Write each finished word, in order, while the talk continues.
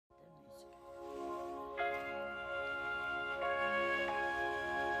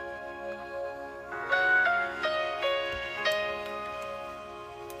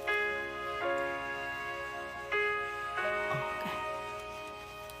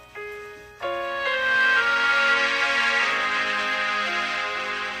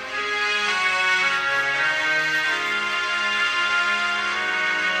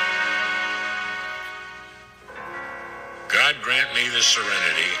the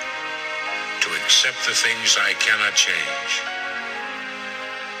serenity to accept the things I cannot change.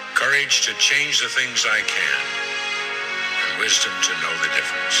 Courage to change the things I can, and wisdom to know the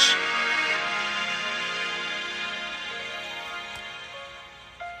difference.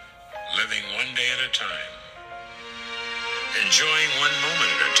 Living one day at a time. Enjoying one moment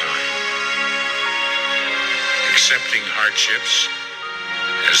at a time. Accepting hardships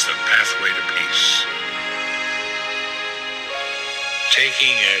as the pathway to peace.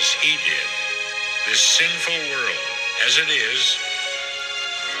 Taking as he did this sinful world as it is,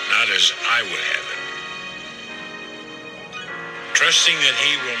 not as I would have it. Trusting that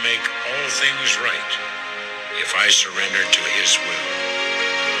he will make all things right if I surrender to his will.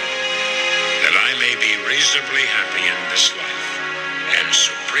 That I may be reasonably happy in this life and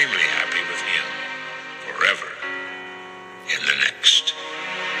supremely happy with him forever in the next.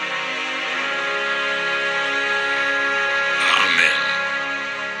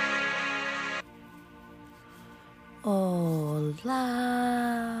 Olá,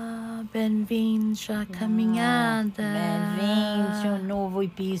 bem-vindos à caminhada. Bem-vindos a um novo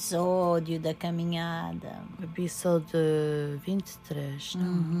episódio da caminhada. Episódio 23,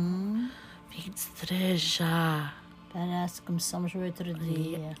 não? 23 já. Parece que começamos o outro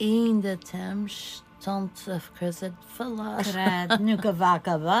dia. E ainda temos tanta coisa de falar. Credo, nunca vai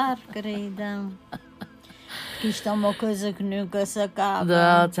acabar, querida. Isto é uma coisa que nunca se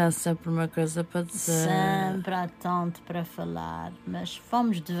acaba. Tem sempre uma coisa para dizer. Sempre há tanto para falar. Mas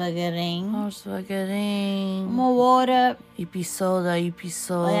vamos devagarinho. Vamos devagarinho. Uma hora. Episódio a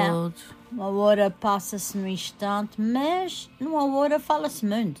episódio. Uma hora passa-se no instante, mas numa hora fala-se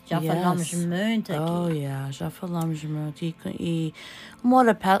muito. Já falamos muito aqui. Já falamos muito. E uma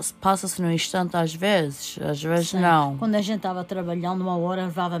hora passa-se no instante às vezes Sim. não. Quando a gente estava trabalhando, uma hora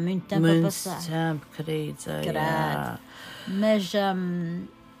levava muito tempo a passar. Muito tempo, querida. Credo. Mas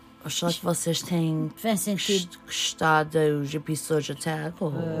acho que vocês têm gostado dos episódios até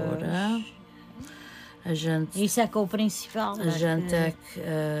agora. A gente... Isso é que é o principal. A gente é que...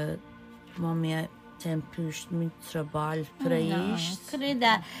 tem posto muito trabalho para isto.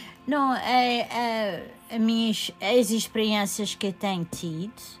 Querida, não, as experiências que eu tenho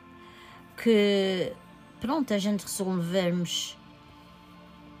tido, que pronto, a gente resolvermos,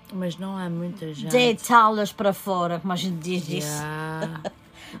 mas não há muita gente. Deitá-las para fora, como a gente diz isso.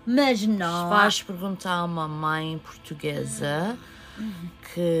 Mas não. Vais perguntar a uma mãe portuguesa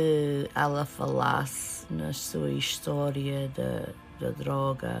que ela falasse na sua história da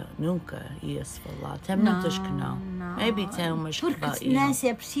droga, nunca ia-se falar. Tem muitas que não. Maybe tem umas que vai. Porque Nancy,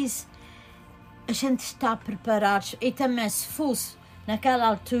 é preciso a gente estar preparados. E também se fosse naquela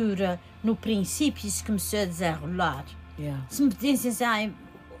altura, no princípio, isso começou a desenrolar. Se me pedissem assim,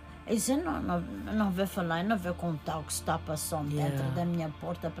 eu não vou falar, eu não vou contar o que está passando dentro da minha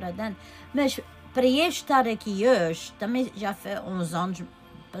porta para dentro. Mas para eu estar aqui hoje, também já foi uns anos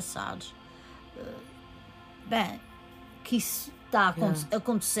passados. Bem, que isso está a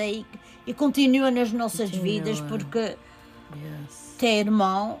acontecer e continua nas nossas vidas, porque ter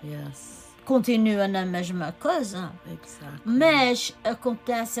irmão continua na mesma coisa. Mas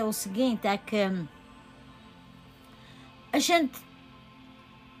acontece o seguinte, é que a gente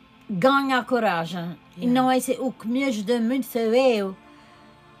ganha a coragem. E não é o que me ajudou muito foi eu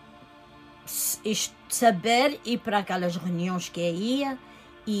saber ir para aquelas reuniões que eu ia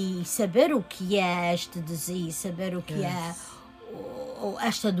e saber o que é este disease, saber o que é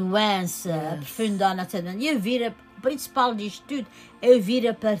esta doença, aprofundar na saúde. E eu vir o principal disto tudo é eu vir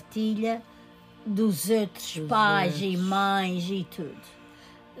a partilha dos outros pais e mães e tudo.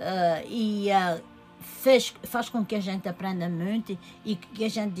 Faz com que a gente aprenda muito e que a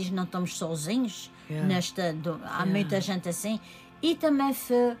gente diz não estamos sozinhos há muita gente assim. E também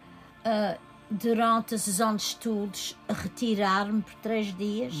foi durante esses anos de estudos retirar-me por 3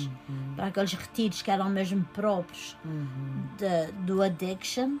 dias para aqueles retiros que eram mesmo próprios do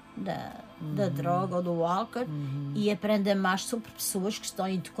addiction, da droga ou do álcool, e aprender mais sobre pessoas que estão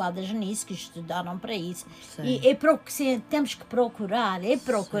educadas nisso, que estudaram para isso. E temos que procurar, eu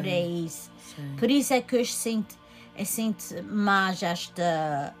procurei isso. Por isso é que eu sinto mais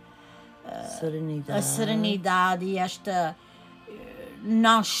esta serenidade e esta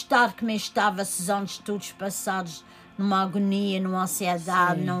não estar como eu estava esses anos todos passados numa agonia, numa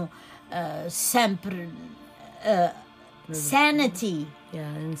ansiedade, sempre sanity.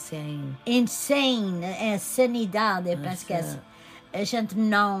 Insane, é sanidade. Eu penso que a gente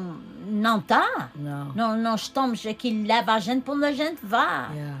não está. Não estamos, aquilo leva a gente para onde a gente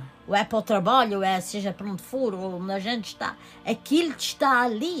vai. Ou é para o trabalho, ou seja para onde for, ou onde a gente está. Aquilo está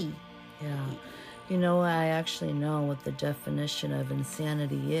ali. You know, I actually know what the definition of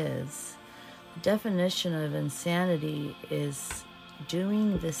insanity is. The definition of insanity is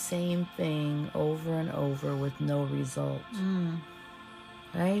doing the same thing over and over with no result.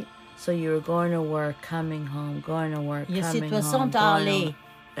 Right? So you're going to work, coming home, going to work, E a coming situação home, está going ali. home.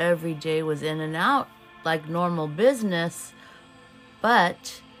 Every day was in and out like normal business,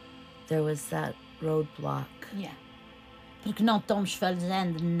 but there was that roadblock. Yeah. Porque não estamos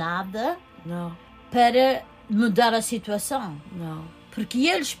fazendo nada No, para mudar a situação. no. Porque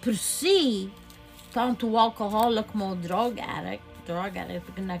eles por si, tanto o alcoólico como o drug addict,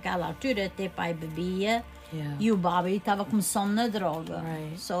 porque naquela altura até pai bebia Yeah. e o Bobby estava começando na droga.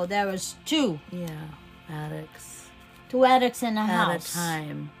 Right. So there was two Addicts addicts in the at house. a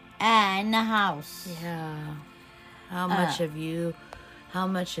time. In the house. Yeah. How much have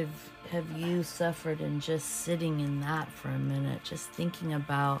you suffered in just sitting in that for a minute, just thinking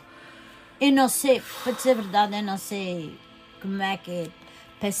about Eu não sei, para dizer a verdade, eu não sei como é que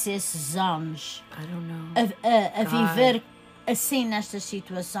passei esses anos I don't know. a viver assim nesta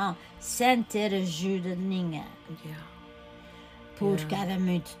situação sem ter ajuda de ninguém. Yeah. Porque era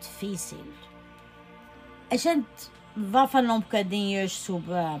muito difícil. A gente vai falar um bocadinho hoje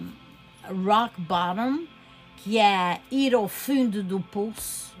sobre rock bottom, que é ir ao fundo do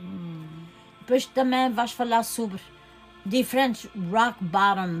poço. Depois também vais falar sobre diferentes rock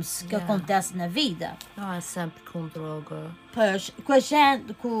bottoms que acontecem na vida. Não é sempre com droga. Pois, com a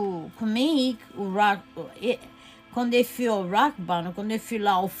gente, comigo, quando eu fui ao rock bottom, quando eu fui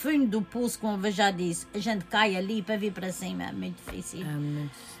lá ao fundo do poço, como eu já disse, a gente cai ali para vir para cima, é muito difícil. É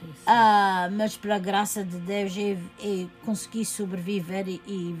muito difícil. Mas pela graça de Deus eu consegui sobreviver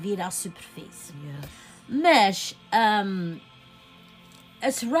e vir à superfície. Yes. Mas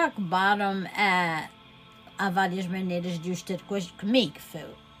esse rock bottom há várias maneiras de os ter comigo, foi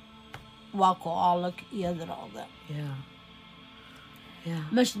o alcoólico e a droga. Yeah. Yeah.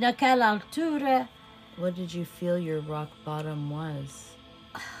 Mas naquela altura, What did you feel your rock bottom was?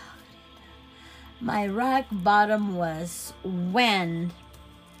 my rock bottom was when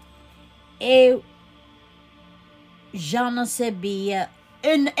eu já não sabia,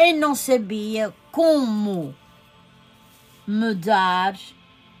 eu não sabia como mudar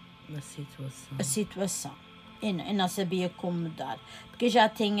A situação. a situação. Eu não sabia como mudar. Porque eu já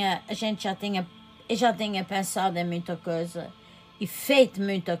tinha pensado em muita coisa e feito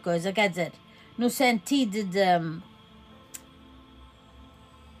muita coisa. Quer dizer, no sentido de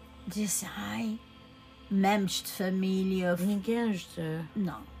ai, membros de família. Ninguém ajuda.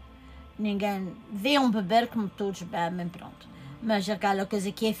 Não. Ninguém. Viam beber como todos bebem, pronto. Mas aquela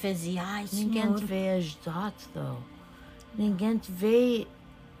coisa que eu fazia, ai, Ninguém senhor. te veio ajudar-te, though. Ninguém te veio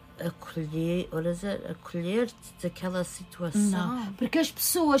acolher-te daquela situação. Não, porque as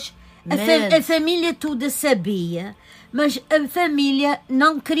pessoas, Medo. a família toda sabia, mas a família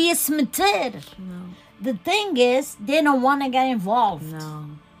não queria se meter. Não. The thing is, they don't want to get involved.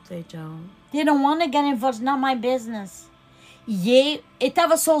 No, they don't. They don't want to get involved, it's not my business. E eu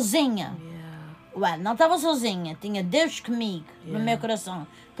estava sozinha. Yeah. Well, não estava sozinha, tinha Deus comigo, no meu coração,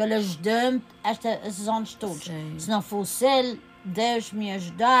 que Ele ajudou-me esses anos todos. Sim. Se não fosse Ele, Deus me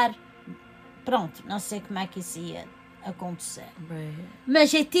ajudar, pronto, não sei como é que isso ia acontecer. Right.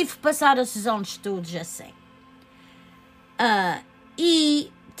 Mas eu tive que passar esses anos todos assim.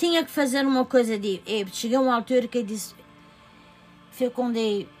 E tinha que fazer uma coisa cheguei a uma altura que eu disse, foi quando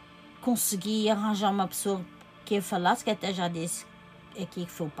eu consegui arranjar uma pessoa que eu falasse, que até já disse aqui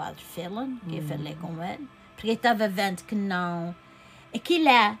que foi o Padre Phelan, que eu falei com ele, porque eu estava vendo que não. Aquilo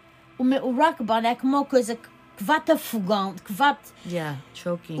o rock band é como uma coisa que vai-te afogando, que vai-te. Yeah,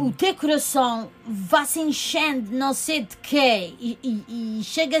 choking. O teu coração vai se enchendo, não sei de quê, e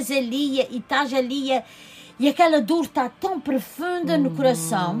chegas ali e estás ali e aquela dor está tão profunda no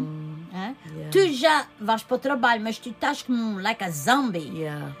coração. Tu já vais para o trabalho, mas tu estás como like a zombie.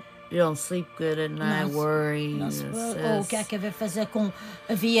 Yeah. You don't sleep good at night, worry. Ou o que é que havia fazer com.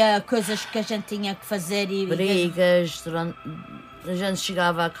 Havia coisas que a gente tinha que fazer e. Brigas, a gente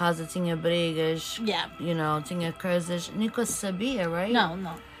chegava a casa, tinha brigas, Yeah. you know, tinha coisas, nunca sabia, right? Não.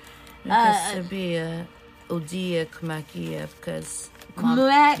 Nunca sabia o dia como é que ia, porque... Como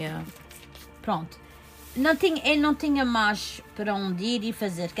é- Yeah. Pronto. Ele não tinha mais para onde ir e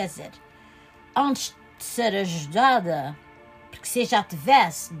fazer. Quer dizer, antes de ser ajudada, porque se eu já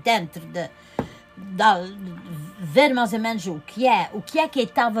estivesse dentro de ver mais ou menos o que é que eu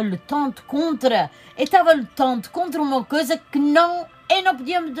estava lutando contra. Eu estava lutando contra uma coisa que eu não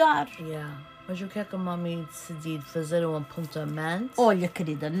podia mudar. Yeah. Mas o que é que a mami decidiu fazer um apontamento? Olha,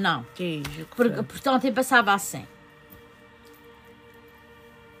 querida, não. Diz, o que foi? Portanto, eu passava assim.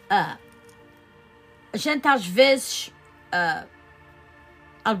 a gente às vezes,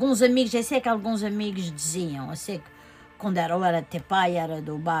 alguns amigos, eu sei que alguns amigos diziam, eu sei que quando era teu pai, era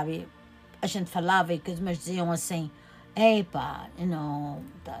do Bobby, a gente falava e coisas, mas diziam assim, epá, não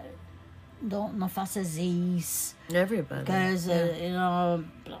faças isso. Everybody. Because,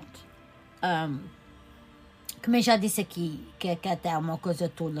 pronto. Como eu já disse aqui, que até uma coisa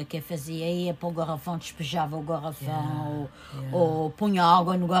toda que eu fazia, ia para o garrafão, despejava o garrafão, ou punha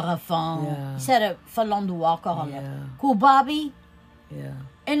água no garrafão. Yeah. Isso era falando do álcool. Yeah. Com o Bobby, Yeah.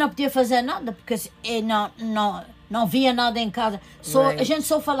 eu não podia fazer nada, porque eu não via nada em casa. Right. A gente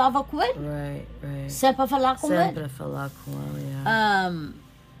só falava com ele, Right. sempre a falar com ele. Sempre a falar com ele, yeah.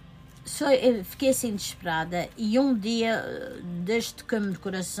 Eu fiquei assim desesperada e um dia, desde que me de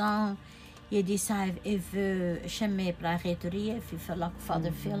coração, eu disse, eu chamei para a reitoria, fui falar com o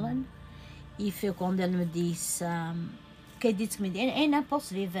Father Phelan e foi quando ele me disse, que disse que eu não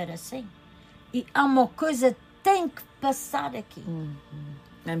posso viver assim. E há uma coisa que tem que passar aqui.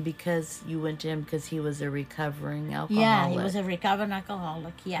 And because you went to him because he was a recovering alcoholic. Yeah, he was a recovering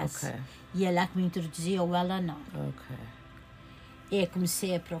alcoholic, yes. Okay. E ele é que me introduziu o Al-Anon. Okay. Eu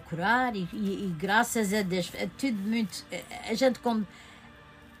comecei a procurar e graças a Deus, é tudo muito... A gente como...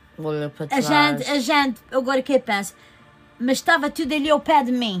 Olha para A trás. gente, agora que eu penso, mas estava tudo ali ao pé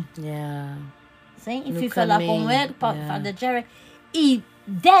de mim. Yeah. Sim? E No fui falar com caminho, ele, para yeah. o Father Jerry, e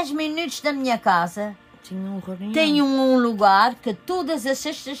 10 minutos da minha casa Tinha reunião. tem um lugar que todas as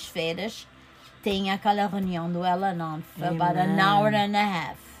sextas-feiras tem aquela reunião do Al-Anon, for about an Amen. hour and a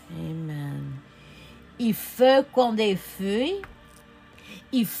half. Amen. E foi quando eu fui,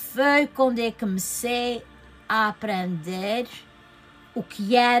 e foi quando eu comecei a aprender o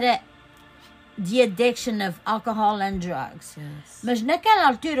que era the addiction of alcohol and drugs. Yes. Mas naquela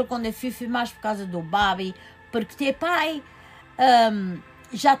altura, quando eu fui mais por causa do Bobby, porque teu pai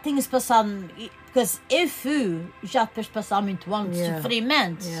já tinha-se passado, porque eu fui, já depois de passar muito ano de Yeah.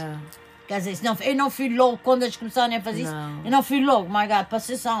 sofrimento. Yeah. Quer dizer, eu não fui logo quando eles começaram a fazer isso, Não. eu não fui logo, my God,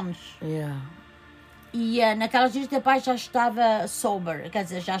 passei anos. Yeah. E naquela altura teu pai já estava sober, quer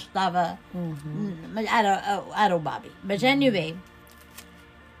dizer, já estava, mas era o Bobby. Mas anyway,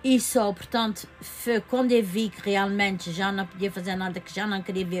 isso, portanto, foi quando eu vi que realmente já não podia fazer nada, que já não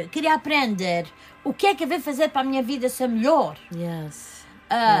queria ver. Queria aprender o que é que eu vou fazer para a minha vida ser melhor. Yes.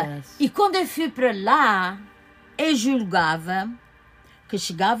 Yes. E quando eu fui para lá, eu julgava que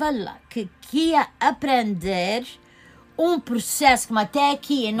chegava lá, que ia aprender um processo que até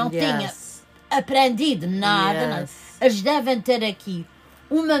aqui eu não tinha Yes. aprendido nada. Nada. Yes. Eles devem ter aqui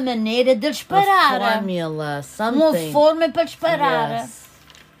uma maneira de eles A parar. formula, Uma something. forma para eles parar. Yes.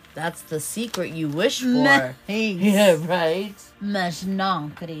 That's the secret you wish for. Mas, Yeah, right? mas não,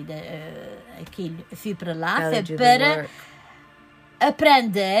 querida, aquilo, fui para lá Gotta foi do the para work.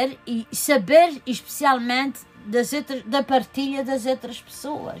 aprender e saber especialmente da partilha das outras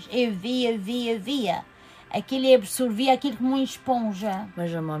pessoas. Eu via. Aquilo eu absorvia aquilo como uma esponja.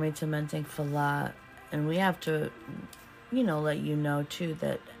 Mas a mãe também tem que falar, and we have to, let you know too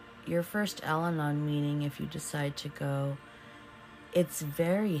that your first Al-Anon meeting, if you decide to go, it's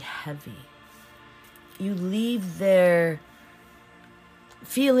very heavy. You leave there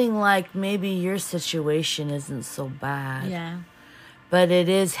feeling like maybe your situation isn't so bad. Yeah. But it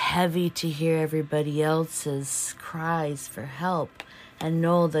is heavy to hear everybody else's cries for help and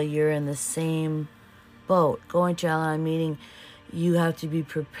know that you're in the same boat. Going to Al-Anon meeting, you have to be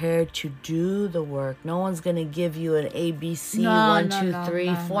prepared to do the work. No one's going to give you an ABC No, 1, no, 2, no, 3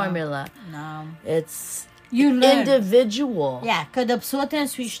 no, formula. Não. It's You learn. individual. Yeah, cada pessoa tem a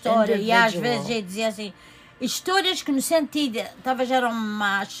sua história e às Individual. vezes eu dizia assim, histórias que no sentido, talvez eram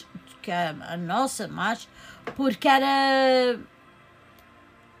mais que a nossa, mais, porque era,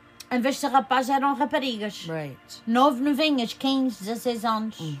 em vez de ser rapaz, eram raparigas. Right. Novinhas, 15, 16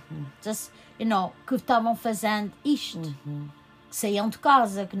 anos, que estavam fazendo isto. Que saíam de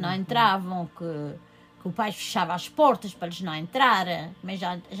casa, que não entravam, que o pai fechava as portas para eles não entrarem. Mas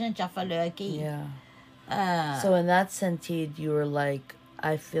a gente já falou aqui. Yeah. So in that sentido, you were like,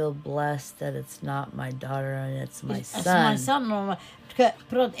 I feel blessed that it's not my daughter and it's my son. Porque,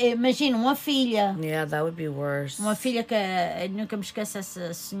 pronto, imagina uma filha. Yeah, that would be worse. Uma filha que, eu nunca me esqueço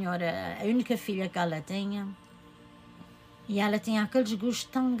essa senhora, a única filha que ela tinha. E ela tinha aquele desgosto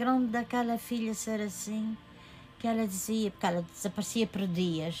tão grande daquela filha ser assim, que ela dizia, porque ela desaparecia por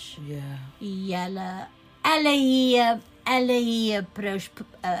dias. Yeah. E ela ia para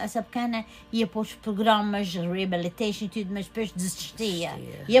essa pequena ia para os programas de reabilitation e tudo, mas depois desistia.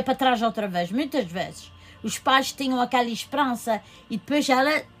 Ia para trás outra vez, muitas vezes. Os pais tinham aquela esperança e depois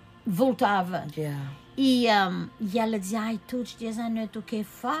ela voltava. Yeah. E ela dizia, ai, todos os dias à noite o que eu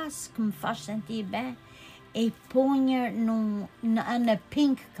faço, que me faz sentir bem, é pôr na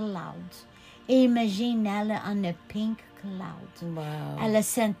pink cloud. E imagina ela na pink cloud. Wow. Ela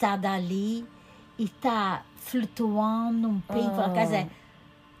sentada ali e está flutuando num pink cloud. Quer dizer,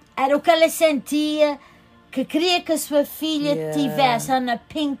 era o que ela sentia, que queria que a sua filha tivesse na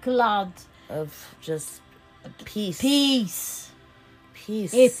pink cloud. Of just peace. Peace.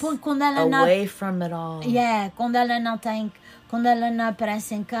 Peace. E quando ela Away from it all. quando ela não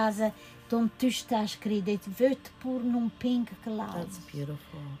aparece em casa, então tu estás, querida, e vou-te pôr num pink cloud. That's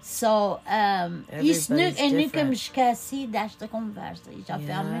beautiful. So, isso Everybody's eu nunca different. me esqueci desta conversa, e já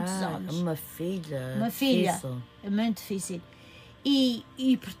foi há muitos anos. Uma filha. Uma filha, Difícil. é muito difícil.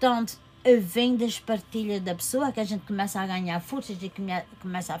 E portanto, vem das partilhas da pessoa que a gente começa a ganhar forças e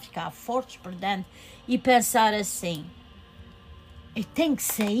começa a ficar fortes por dentro e pensar assim, eu tenho que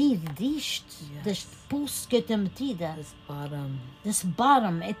sair disto, deste pulso que eu estou metida, desse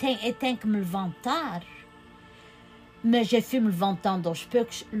bottom, eu tenho que me levantar. Mas eu fui me levantando aos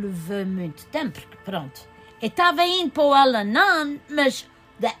poucos, levou muito tempo, porque pronto, eu estava indo para o Al-Anon, mas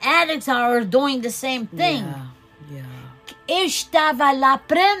the addicts are doing the same thing. Yeah. Eu estava lá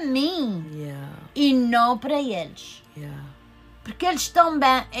para mim Yeah. e não para eles. Yeah. Porque eles estão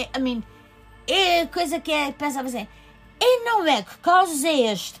bem. É coisa que eu pensava assim, e não é que causa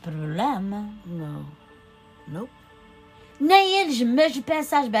este problema. No. Nope. Nem eles mesmos,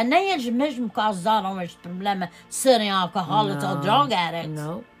 pensas bem, nem eles mesmos causaram este problema de serem alcoólatras ou drug addicts.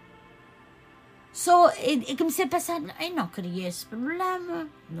 No. So, eu comecei a pensar, eu não queria esse problema.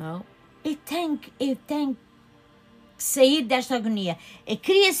 No. Eu tenho que sair desta agonia. Eu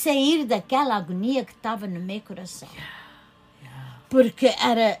queria sair daquela agonia que estava no meu coração. Porque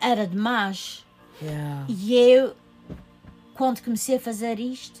era demais. Yeah. E eu, quando comecei a fazer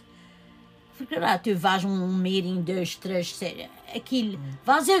isto, porque lá tu vais um meeting, 2, 3, 6, aquilo,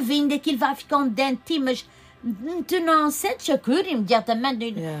 vais ouvindo, aquilo vai ficando dentro de ti, mas tu não sentes a cura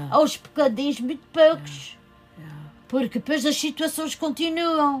imediatamente. Aos bocadinhos muito poucos. Porque depois as situações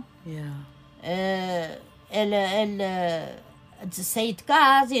continuam. Ela saía de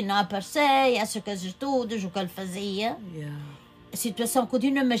casa e não aparecia, essas coisas todas, o que ele fazia. A situação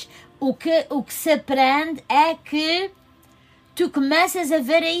continua, mas o que se aprende é que tu começas a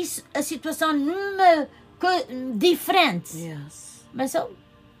ver a situação numa diferente. Yes. Mas eu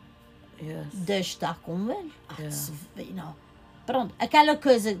deixo estar com ele. Não. Pronto, aquela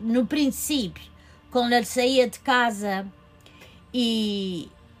coisa, no princípio, quando ele saía de casa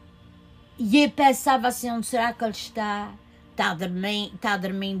e eu pensava assim, onde será que ele está? Está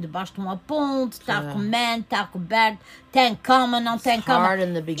dormindo debaixo de uma ponte, está comendo, está coberto, tem cama, não tem cama. Hard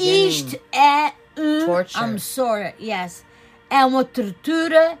in the beginning. Isto é Torture. I'm sorry, yes. É uma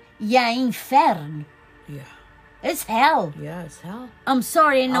tortura e é inferno. Yeah. It's hell. Yeah, it's hell. I'm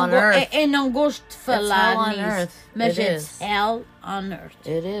sorry, eu não gosto de falar hell on nisso. earth. Mas It it's is. hell on earth.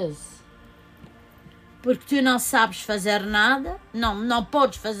 It is. Porque tu não sabes fazer nada, não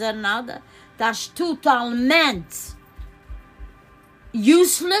podes fazer nada, estás totalmente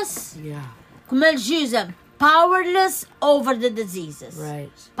useless, como eles usam, powerless over the diseases.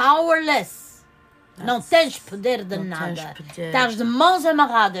 Right. Powerless. Não tens poder de não nada. tens poder. Estás de mãos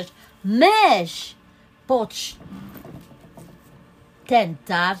amarradas, mas podes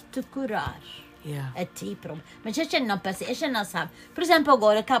tentar te curar. A ti, pronto. Mas a gente não pensa, a gente não sabe. Por exemplo,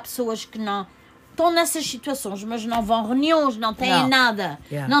 agora que há pessoas que não estão nessas situações, mas não vão a reuniões, não têm nada,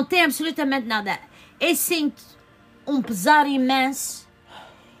 não têm absolutamente nada. Eu sinto um pesar imenso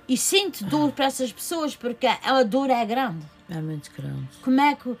e sinto dor para essas pessoas porque a dor é grande. É muito grande.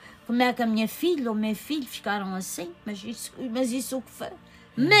 Como é que a minha filha ou o meu filho ficaram assim? Mas isso o que foi?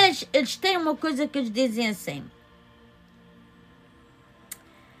 Mas eles têm uma coisa que eles dizem assim.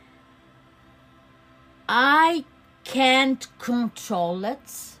 I can't control it.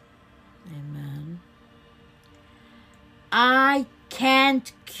 Amen. I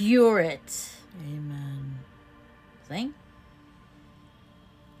can't cure it. Amen. Sim?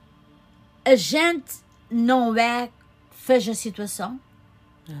 A gente não é que fez a situação.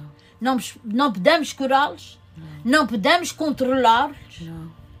 Não podemos curá-los. Não podemos controlá-los.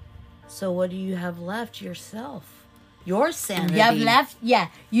 No. So what do you have left? Yourself. Your sanity. You have left,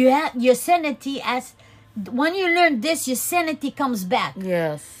 you have your sanity as when you learn this, your sanity comes back.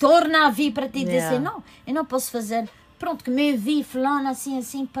 Yes. Torna a vir para ti e dizer, não, eu não posso fazer, pronto, que me vi fulano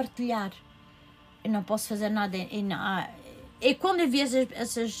assim partilhar. Eu não posso fazer nada. E quando eu vi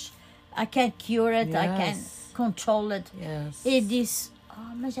essas I can't cure it, I can't control it. Yes. E disse,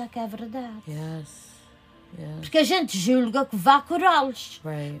 mas já que é verdade. Yes. Yes. Porque a gente julga que vai curá-los.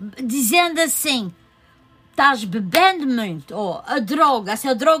 Right. Dizendo assim, estás bebendo muito, ou a droga,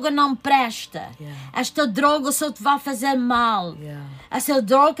 essa droga não presta, Yeah. esta droga só te vai fazer mal, Yeah. essa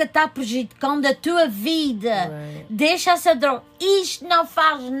droga está prejudicando a tua vida, Right. deixa essa droga, isto não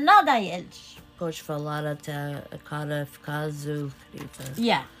faz nada a eles. Podes falar até a cara ficar azul, querida.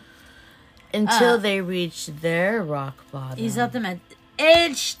 Yeah. Until they reach their rock bottom. Exatamente.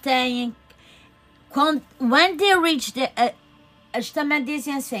 Eles têm. When they reach the. Eles também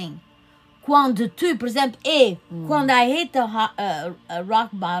dizem assim. Quando tu, por exemplo, quando I hit a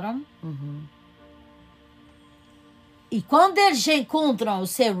rock bottom. E quando eles encontram o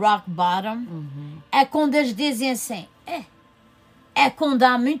seu rock bottom, é quando eles dizem assim. É quando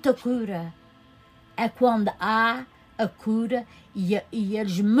há muita cura. É quando há a cura e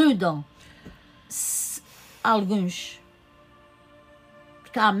eles mudam. Alguns.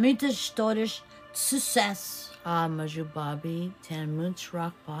 Porque há muitas histórias de sucesso. Ah, mas o Bobby tem muitos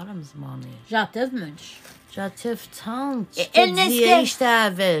rock bottoms, mommy. Já teve muitos. Já teve tantos. Ele nem sequer- Isto é a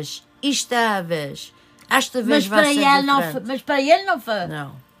vez. Isto é a vez. Esta vez Mas vai para, ser ele não diferente. foi, mas para ele não foi.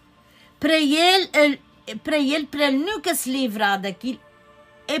 Não. Para ele nunca se livrar daquilo.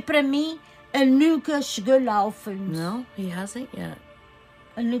 E para mim, ele nunca chegou lá ao fundo. No, he hasn't yet.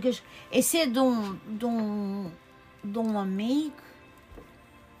 Ele nunca. Esse é de um amigo.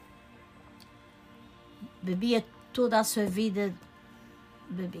 Bebia toda a sua vida.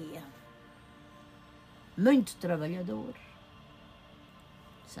 Bebia. Muito trabalhador.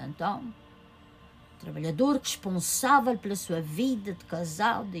 Então, trabalhador responsável pela sua vida de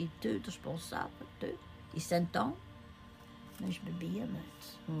casado e tudo, responsável, tudo. Isso então, mas bebia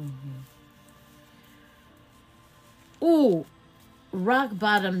muito. O rock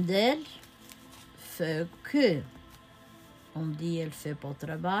bottom dele foi que um dia ele foi para o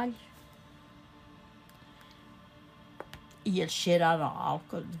trabalho e eles cheiraram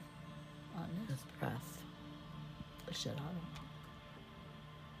álcool. Olha, His breath. eles cheiraram álcool.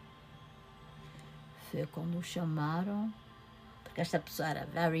 Foi quando o chamaram, porque esta pessoa era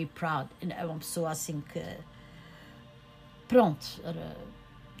very proud, era uma pessoa assim que, pronto,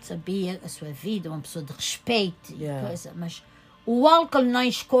 sabia a sua vida, uma pessoa de respeito e Yeah. coisa, mas o álcool não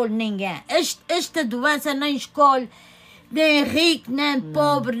escolhe ninguém. Esta doença não escolhe nem rico, nem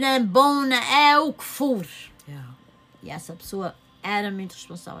pobre, nem bom, é o que for. Yeah. E essa pessoa era muito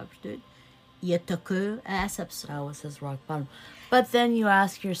responsável por tudo e atacou a essa pessoa. That was his rock bottom. But then you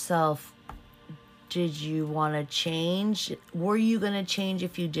ask yourself, did you want to change? Were you going to change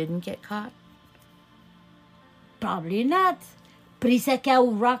if you didn't get caught? Probably not. Por isso é que é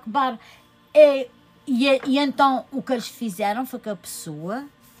o rock bottom. E então o que eles fizeram foi que a pessoa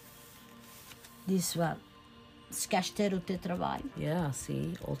disse: se queres ter o teu trabalho, Yeah,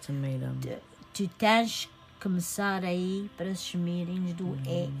 see? Ultimatum. tu tens que começar a ir para esses meetings do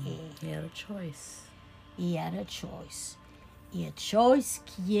EE. He had a choice. E era choice. E a choice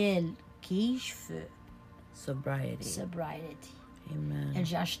que ele quis foi Sobriety. sobriety. Amen. Ele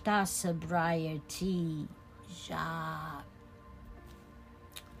já está sobriety já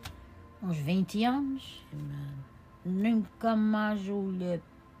uns 20 anos. Amen. Nunca mais olhei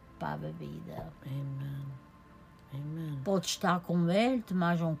para a bebida. Amen. Amen. Pode estar com ele,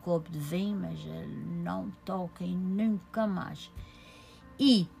 tomar um copo de vinho, mas ele não toca e nunca mais.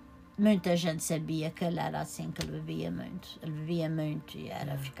 E muita gente sabia que ele era assim, que ele bebia muito. Ele bebia muito e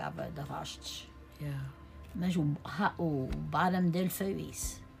ficava de rostos. Yeah. Mas o bottom dele foi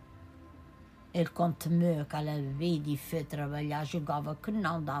isso. Ele, quando temeu aquela bebida e foi trabalhar, julgava que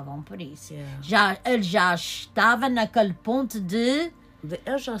não davam por isso. Yeah. Ele já estava naquele ponto de...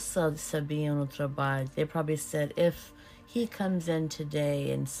 Eles já sabiam no trabalho. They probably said, if he comes in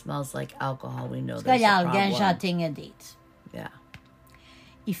today and smells like alcohol, we know Se there's calhar a alguém problem. já tinha dito. Yeah.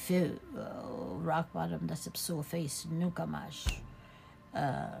 E foi o rock bottom dessa pessoa, foi isso, nunca mais.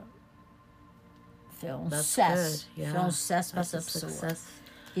 Foi um That's sucesso. good. Yeah. Foi um sucesso para That's essa a pessoa. success.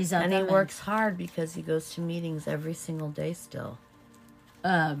 And Exatamente. he works hard because he goes to meetings every single day still.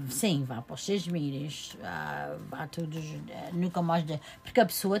 Sim, vai para os 6 meetings, vai todos, nunca mais. Porque a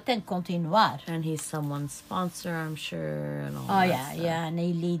pessoa tem que continuar. And he's someone's sponsor, I'm sure, and all Oh, that yeah, stuff. yeah, and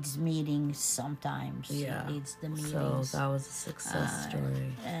he leads meetings sometimes. Yeah. He leads the So meetings. that was a success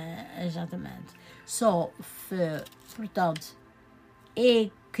story. Exatamente. Portanto,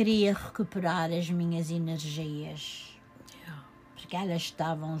 eu queria recuperar as minhas energias. Yeah. Porque elas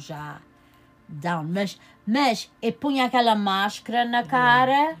estavam já down. Mas eu punha aquela máscara na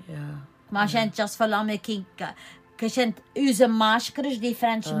cara, Yeah. como a gente já se falou aqui, que a gente usa máscaras,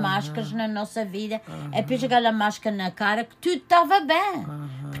 diferentes máscaras na nossa vida. Eu pus aquela máscara na cara que tudo estava bem.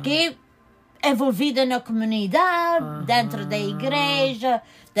 Porque envolvida na comunidade, dentro da igreja,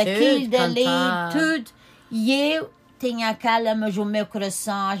 daquilo, Tudo, dali, cantar. tudo. E eu tinha aquela, mas o meu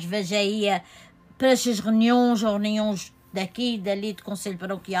coração às vezes ia para essas reuniões daqui, dali, de conselho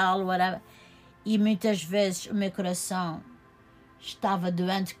paroquial, whatever, e muitas vezes o meu coração estava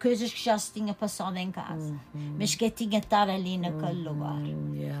doente, coisas que já se tinha passado em casa, mas que eu tinha de estar ali naquele lugar.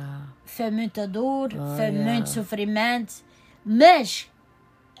 Yeah. Foi muita dor, foi yeah. muito sofrimento, mas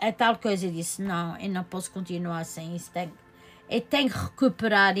a tal coisa eu disse, não, eu não posso continuar sem isso, eu tenho que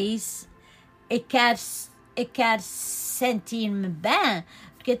recuperar isso, eu quero sentir-me bem,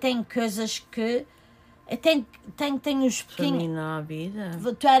 porque eu tenho coisas que eu tenho os pequenos. Terminar a vida.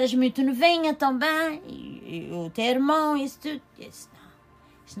 Tu eras muito novinha também, e o teu irmão, isso tudo. Eu disse, não,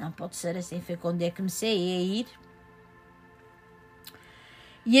 isso não pode ser assim. Foi quando eu comecei a ir.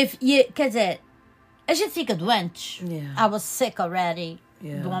 Quer dizer, a gente fica doente. Yeah. I was sick already.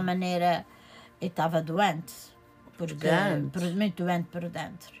 Yeah. De uma maneira, eu estava doente. Muito doente por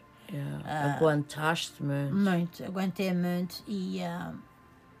dentro. Yeah. Aguentaste muito. Muito, aguentei muito e...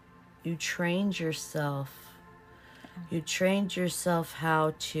 You trained yourself. You trained yourself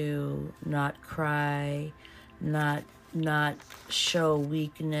how to not cry, not show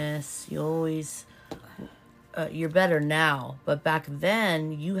weakness. You always, you're better now, but back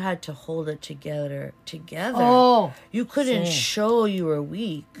then you had to hold it together. Oh, you couldn't sí. show you were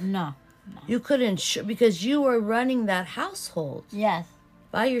weak. No. You couldn't show because you were running that household Yes,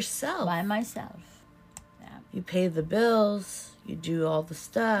 by yourself. by myself. You pay the bills. You do all the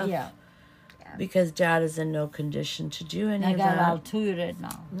stuff. Yeah. Because Dad is in no condition to do any of Naquela that. altura, não.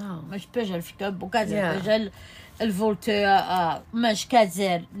 Não. Mas depois ele ficou, quer dizer, Yeah. depois ele voltou a... Mas quer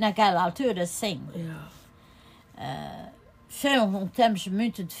dizer, naquela altura, sim. Yeah. Foram tempos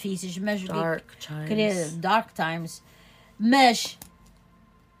muito difíceis, mas... Dark times. Dark times. Mas...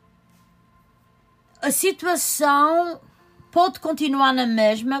 A situação pode continuar na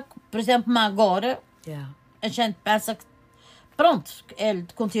mesma, por exemplo, agora, Yeah. a gente pensa que, pronto, ele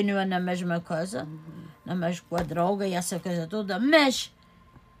continua na mesma coisa, na mesma com a droga e essa coisa toda, mas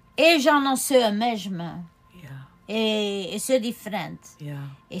eu já não sou a mesma, Yeah. eu sou diferente, Yeah.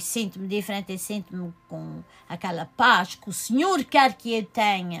 eu sinto-me diferente, eu sinto-me com aquela paz que o Senhor quer que eu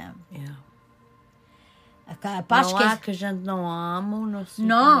tenha, Yeah. aquela paz Não que há que a gente não ama o nosso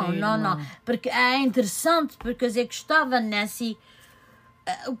Não, irmão. não, não. Porque é interessante, porque eu gostava nesse...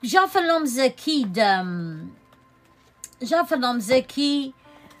 Já falamos aqui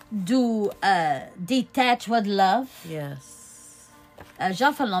do Detach with Love. Yes.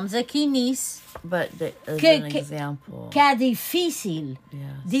 Já falamos aqui nisso, But as Que- an que- example. que é difícil.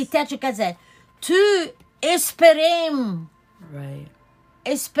 Yes. Detach, quer dizer, tu esperei-me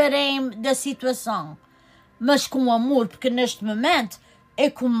da situação, mas com amor, porque neste momento,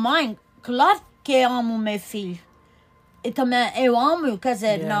 eu como mãe, claro que eu amo o meu filho. Eu também, eu amo, quer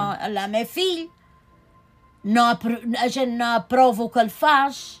dizer, Yeah. não, ele é meu filho. Não, a gente não aprova o que ele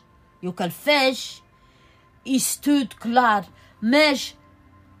faz e o que ele fez. Isso tudo, claro. Mas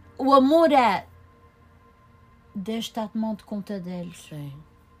o amor é... Deus está tomando conta dele. Sim.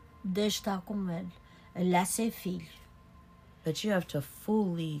 Deus está com ele. Ele é seu filho. But you have to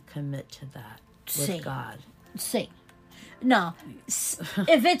fully commit to that with Sim. God. Sim. Não.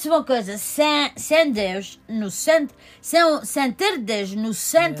 Eu vejo uma coisa. Sem Deus no centro... Sem ter Deus no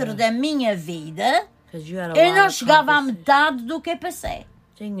centro da minha vida... 'Cause you had a Eu lot não of chegava à conversation. metade do que eu passei.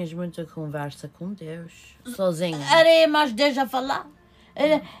 Tinhas muita conversa com Deus. Sozinha. Era eu mais Deus a falar.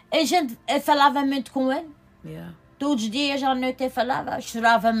 Eu falava muito com ele. Yeah. Todos os dias à noite eu falava.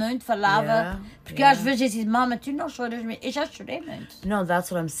 Chorava muito, falava. Yeah, Porque yeah. às vezes eu dizia, mama, tu não choras muito. Eu já chorei muito. No,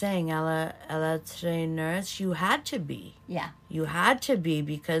 that's what I'm saying. Ela treinou-se. You had to be. Yeah. You had to be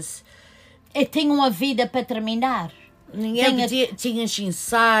because Eu tinha uma vida para terminar. ninguém Tinha- podia, tinhas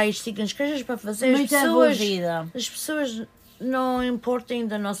ensaios, tinhas coisas para fazer. Muito envolvida. As pessoas não importem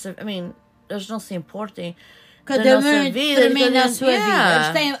da nossa... I mean, eles não se importem da Cada nossa um vida. termina a cada- sua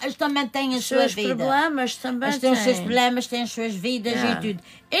Yeah. vida. Eles também têm a Os sua seus vida. problemas também Eles têm os seus têm. problemas, têm as suas vidas Yeah. e tudo.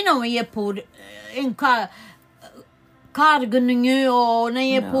 Eu não ia pôr em cargo nenhum ou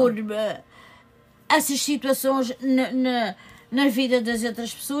nem ia pôr essas situações na vida das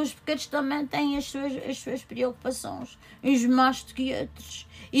outras pessoas, porque eles também têm as suas preocupações, uns mais do que outros.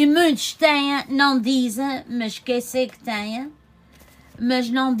 E muitos têm, não dizem, mas que eu sei que têm, mas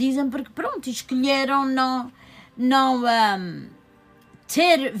não dizem porque pronto, escolheram não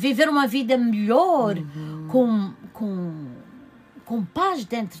viver uma vida melhor, com paz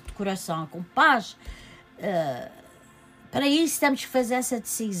dentro do coração, com paz. Para isso temos que fazer essa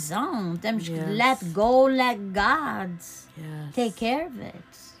decisão, temos que Yes. let go, let God Yes. take care of it.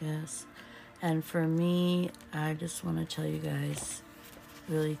 Yes. And for me, I just want to tell you guys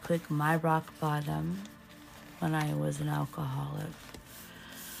really quick, my rock bottom when I was an alcoholic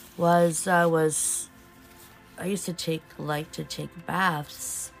was I used to take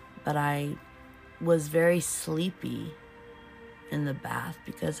baths, but I was very sleepy in the bath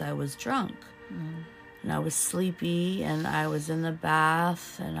because I was drunk. And I was sleepy and I was in the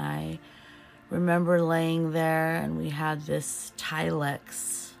bath, and I remember laying there, and we had this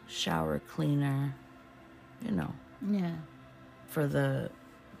Tilex shower cleaner, Yeah. for the...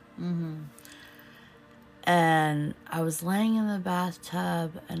 And I was laying in the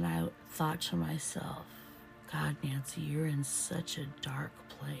bathtub, and I thought to myself, God, Nancy, you're in such a dark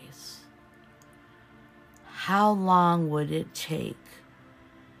place. How long would it take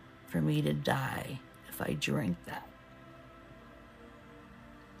for me to die if I drank that?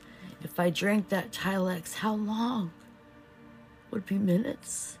 If I drank that Tilex, how long? Would it be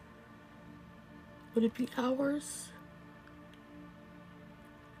minutes? Would it be hours?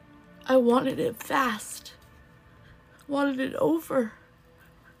 I wanted it fast. I wanted it over.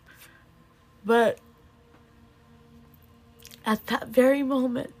 But at that very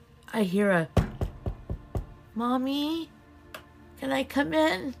moment, I hear a, Mommy, can I come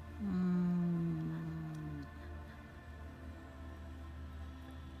in?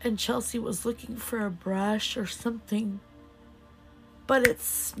 And Chelsea was looking for a brush or something, but it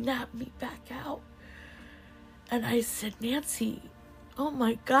snapped me back out. And I said, Nancy, oh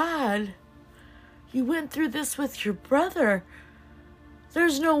my God, you went through this with your brother.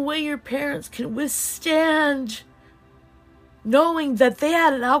 There's no way your parents can withstand knowing that they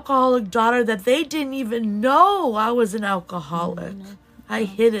had an alcoholic daughter, that they didn't even know I was an alcoholic. I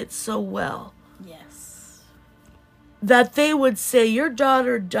hid it so well. Yes. That they would say, your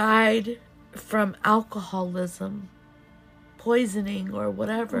daughter died from alcoholism, poisoning, or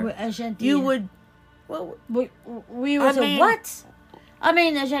whatever. A gente You ia- would... Well, we were I so, mean- what? I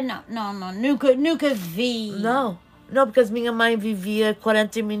mean, a gente não, nunca vi. não, porque minha mãe vivia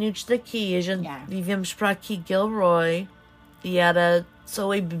 40 minutos daqui. A gente Yeah. vivíamos para aqui, Gilroy, e era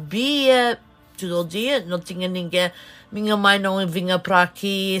só eu bebia todo o dia, não tinha ninguém. Minha mãe não vinha para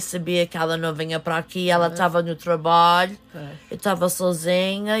aqui, sabia que ela não vinha para aqui, ela estava no trabalho, eu estava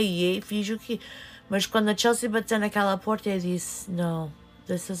sozinha e eu fiz o que. Mas quando a Chelsea bateu naquela porta, eu disse, no,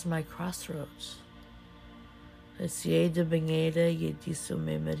 this is my crossroads. Eu saí da banheira e eu disse ao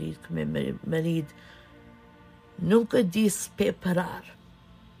meu marido que meu marido nunca disse para parar.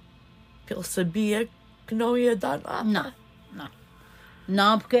 Que ele sabia que não ia dar nada.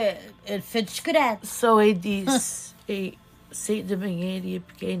 Não, porque ele foi discreto. Só eu disse, eu saí da banheira e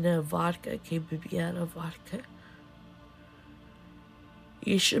peguei na vodka, que eu bebia na vodka.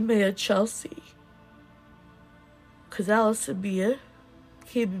 E chamei a Chelsea. Porque ela sabia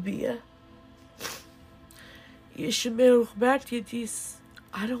que eu bebia. E eu chamei o Roberto e eu disse,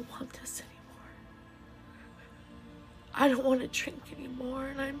 I don't want this anymore. I don't want to drink anymore,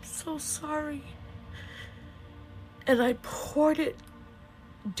 and I'm so sorry. And I poured it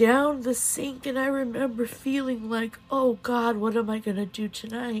down the sink, and I remember feeling like, oh God, what am I going to do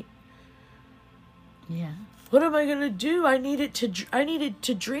tonight? Yeah. What am I going to do? I needed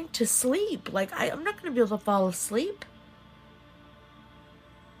to drink to sleep. Like, I'm not going to be able to fall asleep.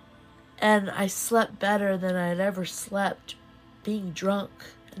 And I slept better than I'd ever slept being drunk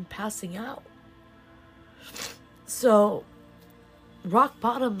and passing out. So, rock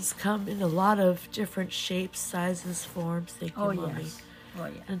bottoms come in a lot of different shapes, sizes, forms. Thank you, Oh, Mommy. yes. Oh,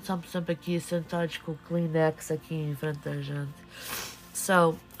 yeah. And estamos sempre aqui sentados com o Kleenex aqui em frente da gente.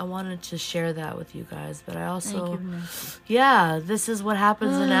 So, I wanted to share that with you guys. But I also... Thank you, Nancy. Yeah, this is what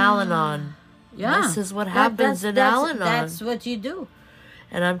happens in Al-Anon. Yeah. This is what happens in Al-Anon. That's what you do.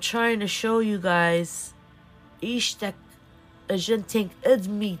 And I'm trying to show you guys isto é que a gente tem que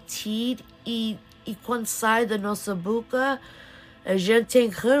admitir e quando sai da nossa boca, a gente tem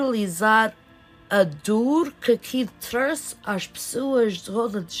que realizar a dor que aquilo trouxe às pessoas de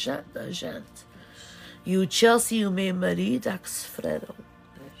roda de gente, da gente. E o Chelsea e o meu marido é que sofreram.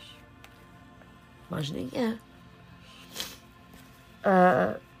 Mas ninguém.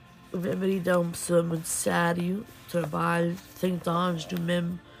 O meu marido é uma pessoa muito sério, trabalho, 30 anos do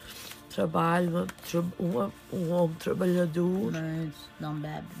mesmo trabalho, um homem trabalhador. Mas não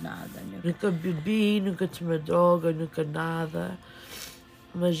bebe nada. Nunca bebi, nunca tomei droga, nunca nada.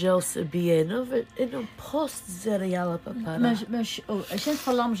 Mas ele sabia, eu não posso dizer a ela para parar. Mas a gente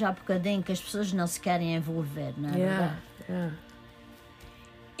falamos já há bocadinho que as pessoas não se querem envolver, não é verdade? Yeah.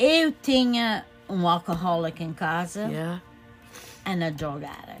 Eu tinha um alcoólico em casa Yeah. and a drug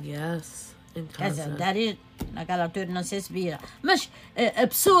addict. Yes. Em Quer dizer, casa. o Daddy, naquela altura, não sei se vira. Mas a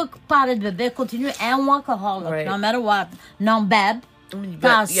pessoa que para de beber continua, é um alcoholic, Right. no matter what. Não bebe, But,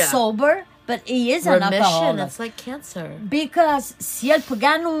 está yeah. sober, but he is an Remission, alcoholic. it's like cancer. Because se ele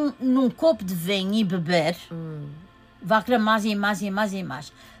pegar num copo de vinho e beber, vai querer mais e mais e mais e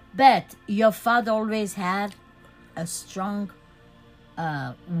mais. But your father always had a strong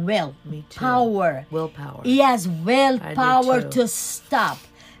will, Me too. power. Willpower. He has willpower too. to stop.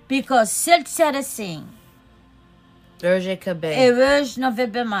 Because se ele disser assim, Hoje acabei. eu hoje não vou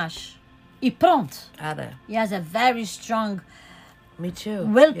beber mais. E pronto. Ara. He has a very strong Me too.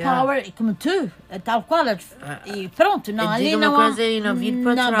 willpower, como tu, tal qual. E pronto, não, Yeah. ali Diga não uma há, coisa e não vire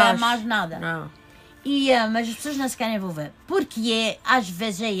para não trás. bebe mais nada. Não. Mas as pessoas não se querem envolver. Porque às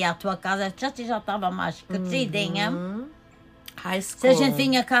vezes aí à tua casa já estava mais crescidinha. High Se school. a gente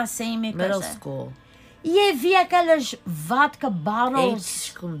vinha cá sem me Middle coisa. school. E havia aquelas vodka Ele bottles.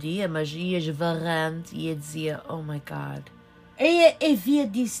 escondia, mas ias varrando e dizia, oh my God. E havia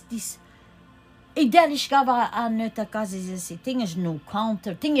disse. E Daddy chegava à noite a casa e dizia assim: tinhas no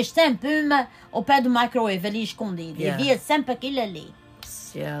counter, tinhas sempre uma ao pé do microwave ali escondido. Yeah. Havia sempre aquilo ali.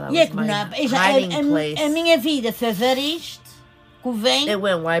 Yeah, that E é was que my hiding place. a minha vida foi ver isto, que vem. It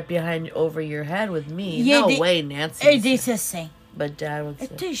went right behind over your head with me. E No eu way, Nancy. Eu disse assim: But Dad would eu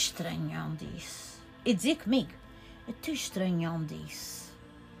say, estou estranhando isso. E dizia comigo: eu estou estranhando isso.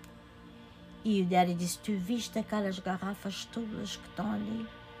 E o Daddy disse: tu viste aquelas garrafas todas que estão ali?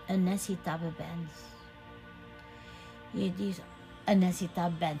 A Nancy está bebendo. E eu disse: a Nancy está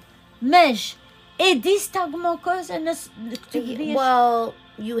bebendo. Mas eu disse-te alguma coisa que tu bebias? well,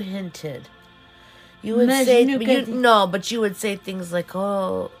 you hinted. You would Mas say, nunca disse. no, but you would say things like,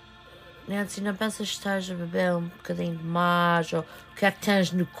 oh, Nancy, não pensas que estás a beber bocadinho de mais, ou o que é que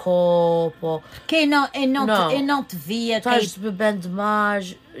tens no copo, ou Que Não. eu não te via. estás bebendo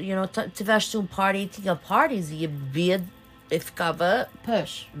demais, tiveste party, tinha parties e bebia e ficava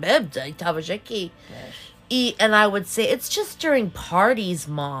Pois. bêbada e estavas aqui. And I would say, it's just during parties,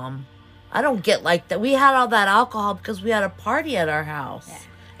 Mom. I don't get like that. We had all that alcohol because we had a party at our house.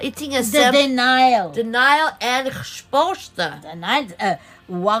 E tinha The sempre denial. denial and resposta.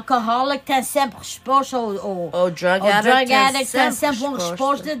 O alcoholic tem sempre resposta, O drug o addict drug addict tem tem sempre uma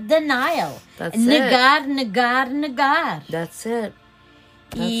resposta de denial. That's Negar, negar, negar. That's it.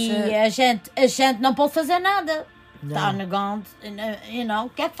 E it. a gente não pode fazer nada. Não. Está negando, o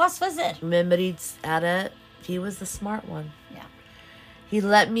que é que posso fazer? Meu marido he was the smart one. Yeah. He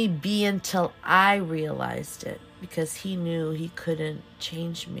let me be until I realized it because he knew he couldn't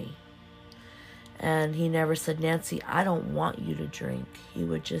change me. And he never said, Nancy, I don't want you to drink. He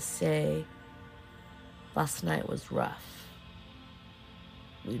would just say, last night was rough.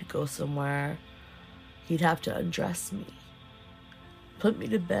 We'd go somewhere. He'd have to undress me, put me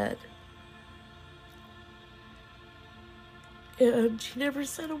to bed. And he never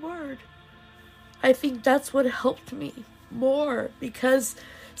said a word. I think that's what helped me more, because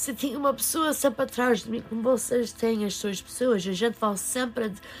se tinha uma pessoa sempre atrás de mim, como vocês têm as suas pessoas, a gente vai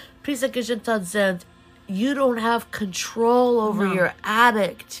sempre. Por isso é que a gente está dizendo, you don't have control over your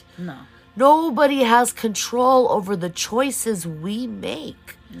addict. Não. Nobody has control over the choices we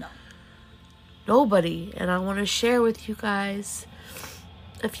make. No. Nobody. And I want to share with you guys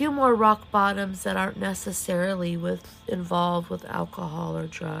a few more rock bottoms that aren't necessarily involved with alcohol or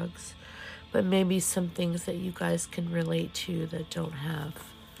drugs, but maybe some things that you guys can relate to that don't have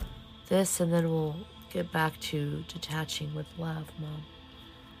this, and then we'll get back to detaching with love, Mom.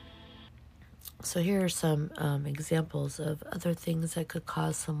 So here are some examples of other things that could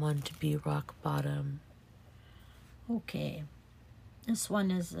cause someone to be rock bottom. Okay. This one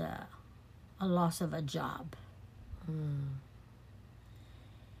is a loss of a job.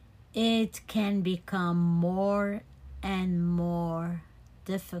 It can become more and more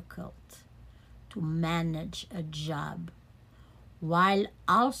difficult to manage a job while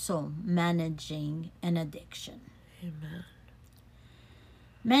also managing an addiction. Amen.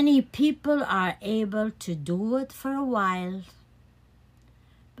 Many people are able to do it for a while,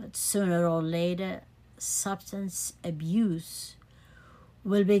 but sooner or later, substance abuse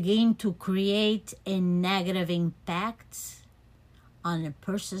will begin to create a negative impact on a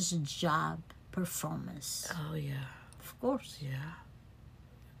person's job performance. Oh, yeah. Of course. Yeah.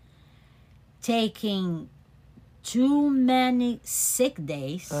 Taking too many sick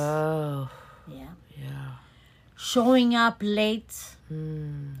days. Oh, Yeah. yeah. Showing up late.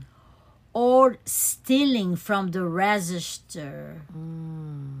 Or stealing from the register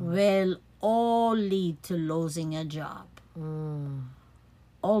will all lead to losing a job.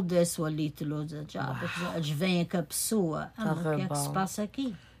 All this will lead to losing a job. Eles veem que a pessoa, o que é que se passa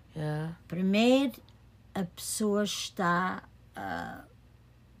aqui? Yeah. Primeiro, a pessoa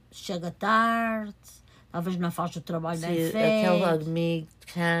chega tarde, talvez não faz o trabalho bem Se feito. aquele amigo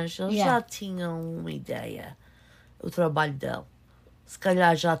de cães, eles Yeah. já tinham uma ideia. O trabalho dele. Se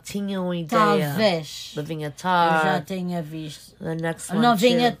calhar já tinham uma ideia. Talvez. Ele vinha Eu já tarde. tinha visto. The next one Não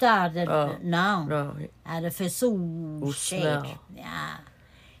vinha too. tarde, Oh. não. No. Era fez o cheiro. smell. Yeah.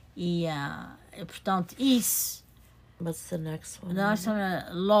 E, portanto, isso. What's the next one? Nós temos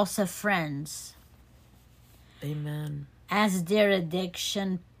loss of friends. Amen. As their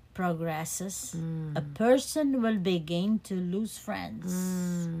addiction progresses, a person will begin to lose friends.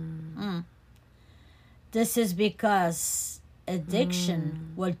 This is because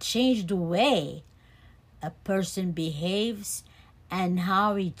addiction will change the way a person behaves and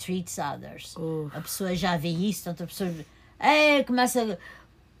how he treats others. Oof. A pessoa já vê isso, tanto a pessoa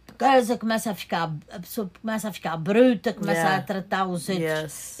a pessoa começa a ficar bruta, começa Yeah. a tratar os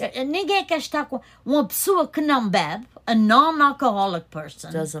outros. Yes. Ninguém quer estar com uma pessoa que não bebe, a non-alcoholic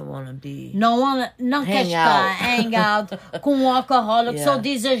person. Doesn't want to be. Não quer Hang estar out. hang out com um alcoólico, Yeah. só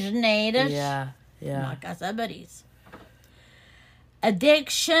diz as neiras. Yeah. Não Yeah. quer saber isso.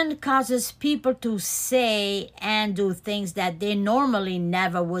 Addiction causes people to say and do things that they normally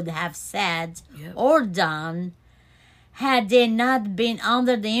never would have said Yep. or done had they not been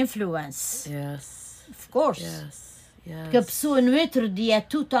under the influence. Yes. Of course. Yes. Yes. Porque a pessoa no outro dia é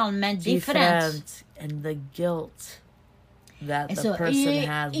totalmente diferente. Different. And the guilt that the So, person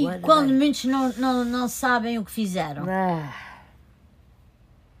has. e What did quando I- muitos não sabem o que fizeram.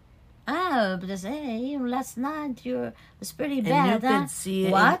 But they say, hey, last night it was pretty And bad, you huh? could see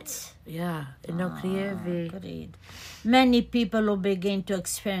it. What? Yeah. Eu não queria ver. Querido. Many people will begin to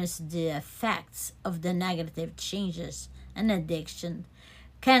experience the effects of the negative changes an addiction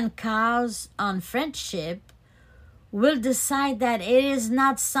can cause on friendship, will decide that it is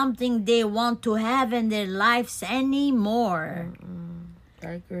not something they want to have in their lives anymore. I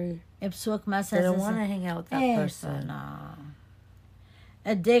agree. A pessoa começa They a don't dizer want to assim, hang out with that "Epa, person. não."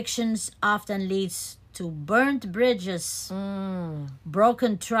 Addictions often leads to burnt bridges,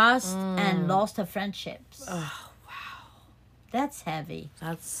 broken trust, and lost of friendships. Oh, wow. That's heavy.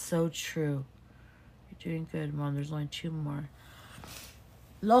 That's so true. You're doing good, Mom. There's only 2 more.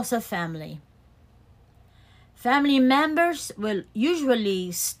 Loss of family. Family members will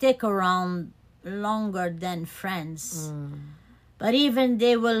usually stick around longer than friends, but even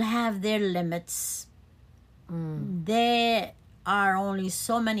they will have their limits. There are only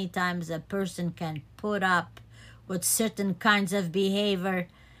so many times a person can put up with certain kinds of behavior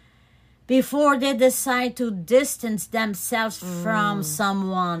before they decide to distance themselves from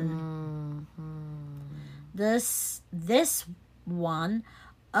someone. This is one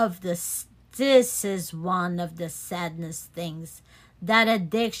of the sadness things that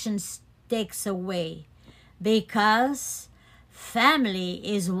addiction takes away, because family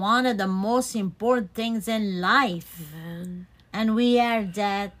is one of the most important things in life, Amen. and we are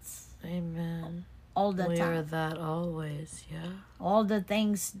that Amen. all the We are time. that always. Yeah. All the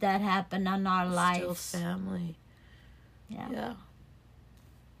things that happen in our Still lives. family. Yeah. Yeah.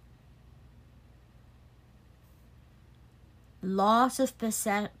 Loss of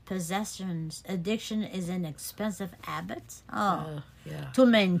possessions. Addiction is an expensive habit. Yeah. To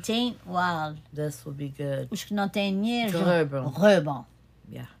maintain, well, This will be good. os que não têm dinheiro Roubam. roubam.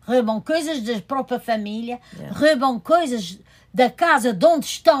 Yeah. Roubam coisas da própria família, Yeah. roubam coisas da casa de onde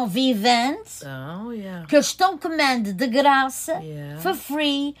estão vivendo, Oh, yeah. que eles estão comendo de graça, Yeah. for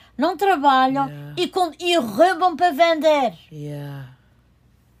free, não trabalham Yeah. e roubam para vender. Yeah.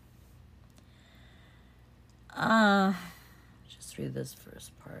 Just read this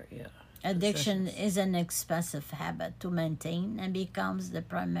first part. Yeah. Addiction is an expensive habit to maintain and becomes the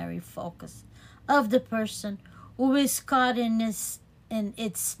primary focus of the person who is caught in its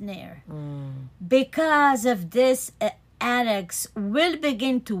snare. Because of this, addicts will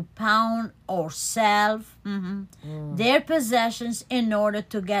begin to pawn or sell their possessions in order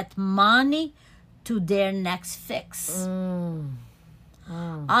to get money to their next fix.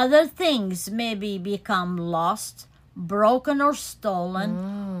 Other things maybe become lost, broken, or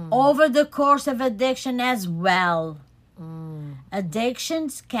stolen over the course of addiction as well.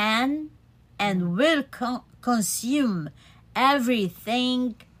 Addictions can and will consume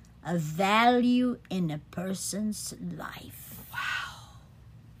everything of value in a person's life.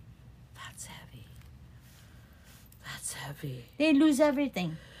 That's heavy. That's heavy. They lose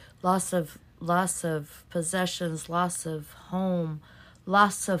everything. Loss of possessions, loss of home,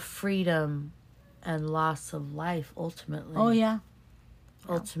 loss of freedom, and loss of life. Ultimately. Oh, yeah.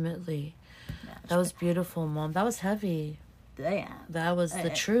 Ultimately. That was beautiful, Mom. That was heavy. That was the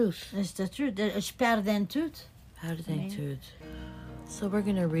truth. It's the truth. Eles perdem tudo. Perdem tudo. So we're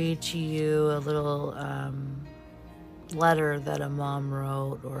going to read to you a little letter that a mom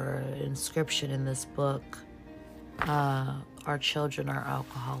wrote, or inscription in this book. Our children are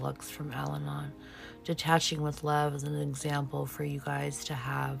alcoholics, from Al-Anon. Detaching with love is an example for you guys to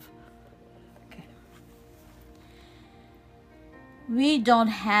have. Okay. We don't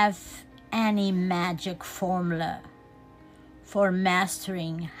have any magic formula for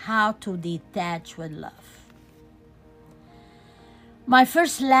mastering how to detach with love. My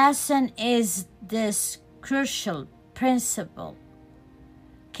first lesson is this crucial principle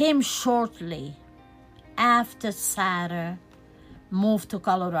came shortly after Sarah moved to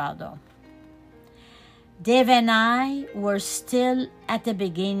Colorado. Dave and I were still at the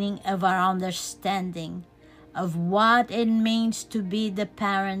beginning of our understanding of what it means to be the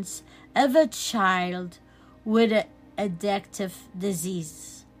parents of a child with an addictive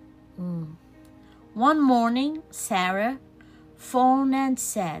disease. One morning, Sarah phoned and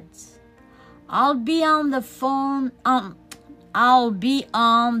said, I'll be on the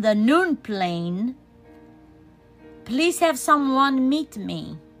noon plane. Please have someone meet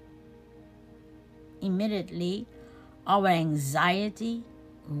me. Immediately, our anxiety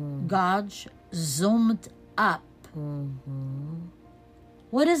gauge zoomed up.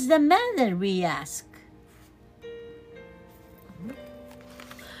 What is the matter, we ask.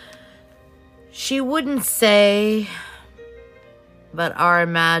 She wouldn't say, but our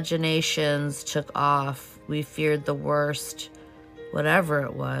imaginations took off. We feared the worst, whatever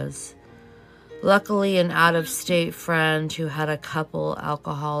it was. Luckily, an out-of-state friend who had a couple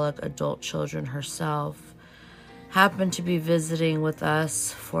alcoholic adult children herself happened to be visiting with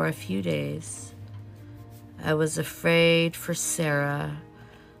us for a few days. I was afraid for Sarah,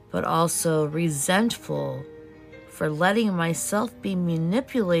 but also resentful for letting myself be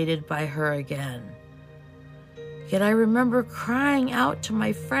manipulated by her again. Yet I remember crying out to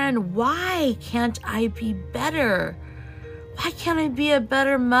my friend, why can't I be better? Why can't I be a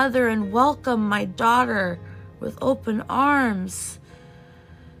better mother and welcome my daughter with open arms?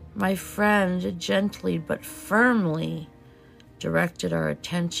 My friend gently but firmly directed our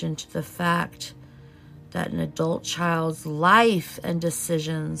attention to the fact that an adult child's life and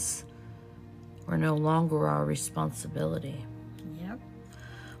decisions were no longer our responsibility. Yep.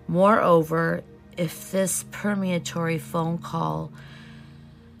 Moreover, if this permeatory phone call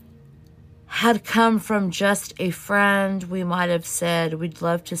had come from just a friend, we might have said we'd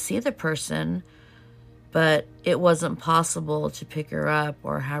love to see the person, but it wasn't possible to pick her up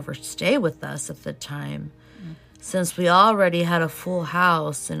or have her stay with us at the time, since we already had a full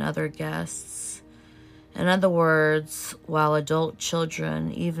house and other guests. In other words, while adult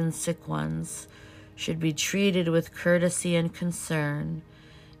children, even sick ones, should be treated with courtesy and concern,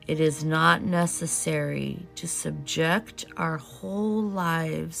 it is not necessary to subject our whole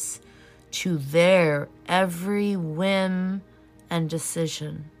lives to their every whim and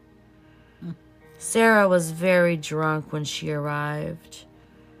decision. Sarah was very drunk when she arrived.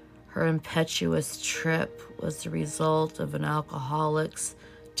 Her impetuous trip was the result of an alcoholic's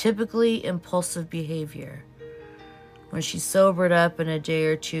typically impulsive behavior. When she sobered up in a day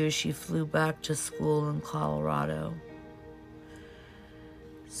or two, she flew back to school in Colorado.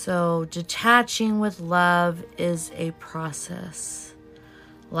 So, detaching with love is a process.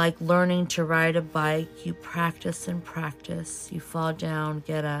 Like learning to ride a bike, you practice and practice. You fall down,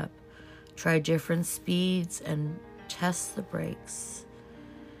 get up, try different speeds, and test the brakes.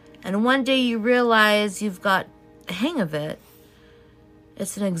 And one day you realize you've got the hang of it.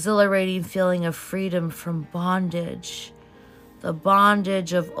 It's an exhilarating feeling of freedom from bondage. The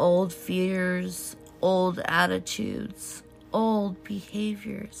bondage of old fears, old attitudes, old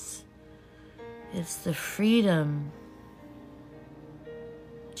behaviors. It's the freedom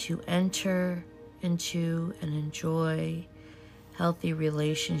to enter into and enjoy healthy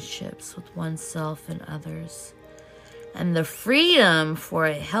relationships with oneself and others, and the freedom for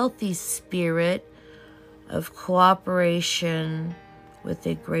a healthy spirit of cooperation with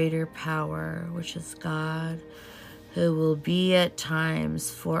a greater power, which is God, who will be at times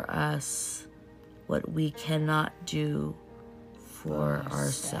for us what we cannot do for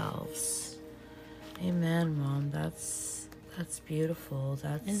ourselves. Amen, Mom. That's beautiful.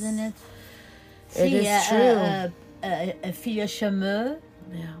 Isn't it? It is true. A filha chamou.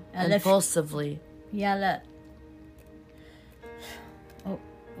 Yeah. Impulsively. E ela. Oh,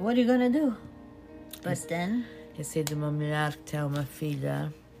 what are you gonna do? But then. Eu sei de uma mulher que tem uma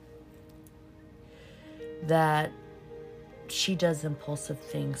filha that she does impulsive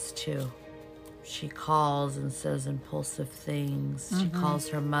things too. she calls and says impulsive things. She calls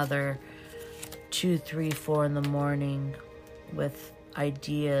her mother 2, 3, 4 in the morning with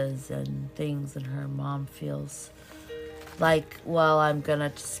ideas and things, and her mom feels like, well, I'm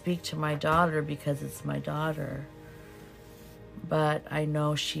gonna speak to my daughter because it's my daughter. But I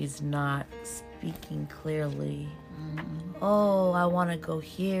know she's not speaking clearly. Oh, I want to go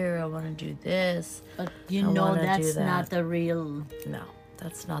here. I want to do this. But you I know wanna do that's that. not the real. No,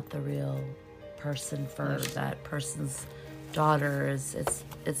 that's not the real person for that person's daughter.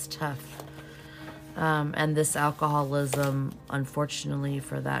 It's tough. And this alcoholism, unfortunately,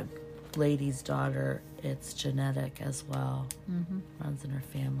 for that lady's daughter, it's genetic as well. Runs in her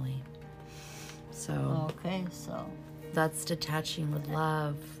family. So Okay, so that's detaching with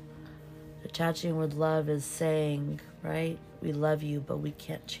love. Detaching with love is saying, right, we love you, but we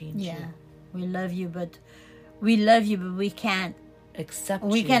can't change yeah, you. we love you, but we can't. Accept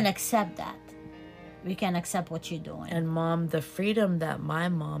We you. can accept that. We can accept what you're doing. And Mom, the freedom that my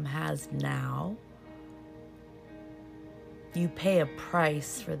mom has now, you pay a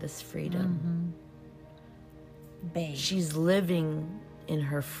price for this freedom. Babe, She's living in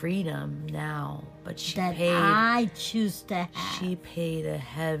her freedom now, but she that paid. I choose to have. She paid a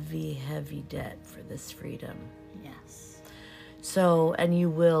heavy, heavy debt for this freedom. Yes. So, and you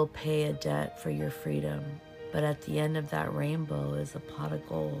will pay a debt for your freedom, but at the end of that rainbow is a pot of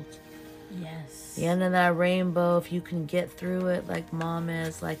gold. Yes. The end of that rainbow, if you can get through it like Mom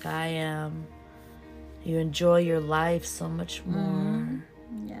is, like I am, you enjoy your life so much more.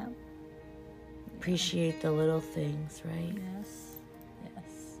 Yeah. Appreciate the little things, right? Yes.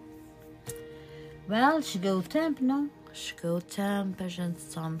 Yes. Well, chegou o tempo, não? Chegou o tempo, a gente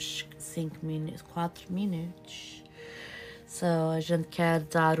somos 5 minutos, 4 minutos. So, a gente quer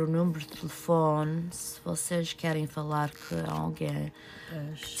dar o número de telefone, se vocês querem falar com alguém.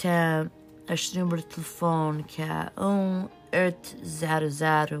 Tem este número de telefone que é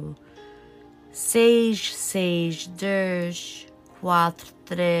 1800 662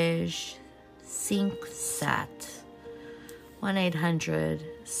 4357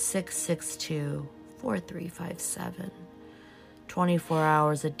 1-800-662-4357 24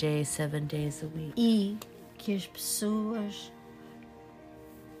 hours a day, 7 days a week. E que as pessoas,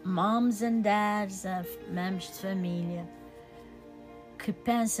 moms and dads, membros de família, que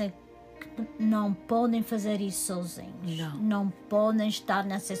pensam que não podem fazer isso sozinhos. Não podem estar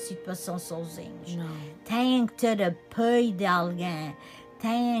nessa situação sozinhos. Não. Têm que ter apoio de alguém.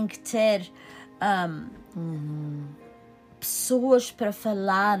 Têm que ter pessoas para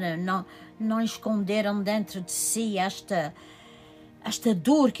falar. Não esconderam dentro de si esta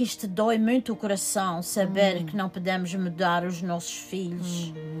dor, que isto dói muito o coração, saber que não podemos mudar os nossos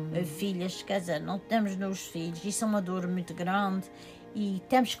filhos, filhas, quer dizer, não temos nos filhos. Isso é uma dor muito grande e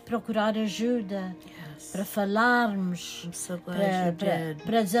temos que procurar ajuda para falarmos, I'm so glad you did.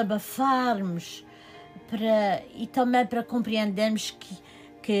 para desabafarmos, e também para compreendermos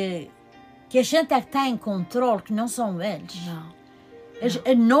que a gente é que está em controle, que não são eles. Não.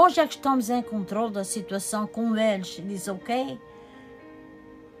 Nós é que estamos em controle da situação com eles. Diz, ok?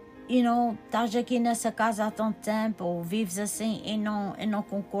 E não estás aqui nessa casa há tanto tempo, ou vives assim, e não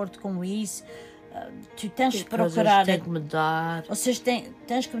concordo com isso. Tu tens que procurar. Tem que mudar. Vocês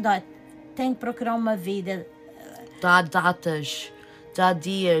tens que mudar. Tem que procurar uma vida. Dá datas, dá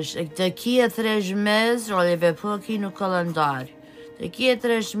dias. Daqui a 3 meses, olha, vai pôr aqui no calendário. Daqui a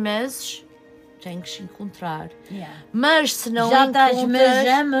 3 meses, tem que se encontrar. Yeah. Mas se não Já estás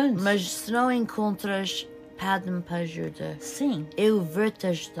encontras, mas se não encontras, pede-me para ajuda. Sim. Eu vou te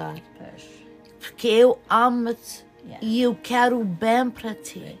ajudar. Pois. Porque eu amo-te Yeah. e eu quero o bem para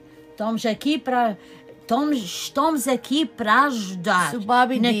ti. Estamos aqui para ajudar. So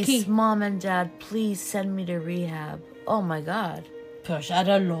Bobby Naqui. disse, Mom and Dad, please send me to rehab. Oh my God. Pois,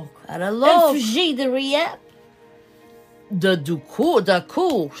 era louco. Era Eu louco. fugi de rehab. Da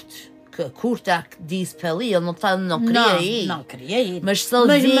corte. Que a corte disse para ele, ele não queria ir. Não queria ir. Mas se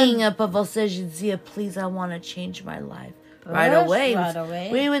ele vinha para vocês e dizia, please, I want to change my life. Right away.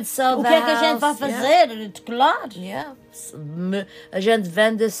 We would sell O the que é que a gente vai house. fazer? Claro. Yeah. A gente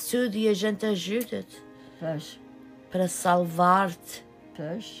vende isso tudo e a gente ajuda-te Pois, para salvar-te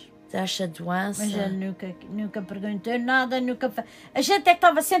pois. desta doença. Mas ele nunca perguntou nada, A gente é que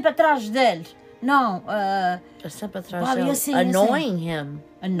estava sempre atrás dele. Não, É sempre atrás Bobby, dele. assim, Annoying him.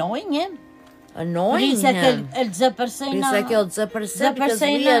 annoying him. Por Annoying isso é que him. ele desapareceu. Por isso é que ele desapareceu, because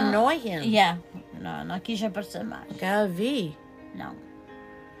Desapareceu we não. annoy him. Yeah. Não quis aparecer mais. Quero ouvir. Não.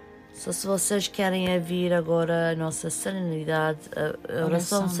 Só se vocês querem ouvir agora a nossa serenidade, a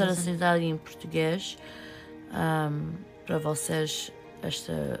oração de serenidade em português, para vocês,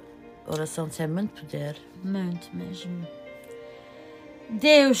 oração tem muito poder. Muito mesmo.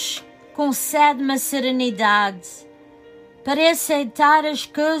 Deus, concede-me a serenidade para aceitar as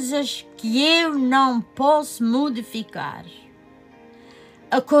coisas que eu não posso modificar.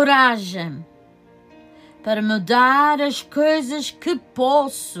 A coragem para mudar as coisas que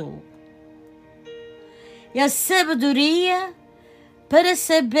posso. E a sabedoria para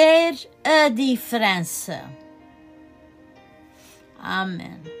saber a diferença.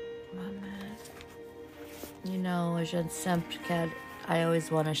 Amém. You know, a gente sempre quer. I always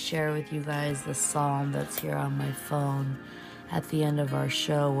want to share with you guys the psalm that's here on my phone at the end of our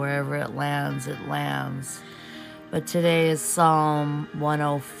show. Wherever it lands, it lands. But today is Psalm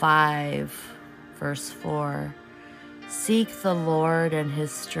 105, verse 4. Seek the Lord and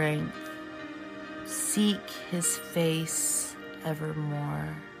his strength. Seek his face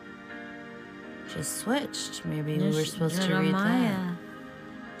evermore. Just switched. Maybe we were supposed to read that.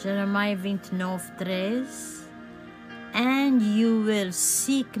 Jeremiah 29:13. And you will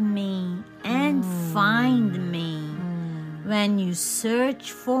seek me and find me when you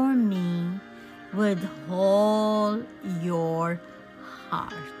search for me with all your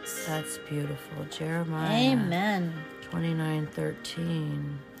heart. That's beautiful. Jeremiah. Amen.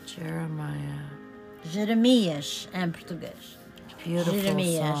 29:13. Jeremias em português. Beautiful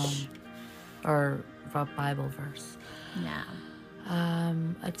Jeremias. psalm. Or Bible verse. Não.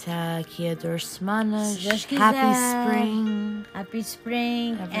 Até aqui a 2 semanas. Se Deus quiser. Happy spring. Happy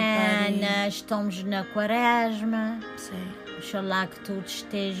Spring. Everybody. And estamos na quaresma. Sim. Oxalá que todos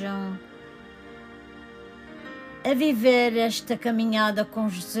estejam a viver esta caminhada com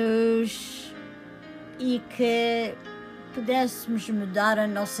Jesus e que pudéssemos mudar a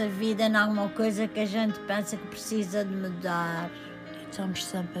nossa vida em alguma coisa que a gente pensa que precisa de mudar. Estamos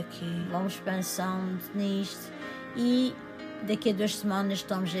sempre aqui. Vamos pensando nisto e daqui a 2 semanas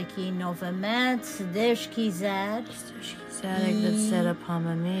estamos aqui novamente, se Deus quiser. Se Deus quiser, agradecer a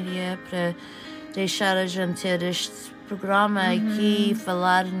Palma Media para deixar a gente ter este programa aqui,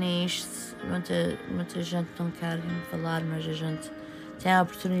 falar nisto. Muita gente não quer falar, mas a gente tem a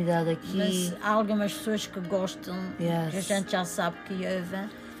oportunidade aqui. Mas há algumas pessoas que gostam, Yes. que a gente já sabe que ouvem.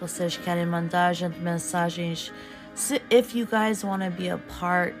 Se vocês querem mandar a gente mensagens, if you guys want to be a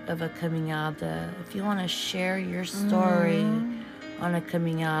part of a caminhada, if you want to share your story on a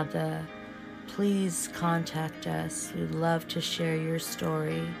caminhada, please contact us. We'd love to share your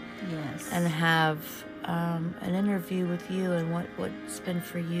story Yes. and have an interview with you and what's been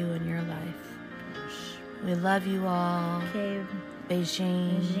for you in your life. We love you all. Okay.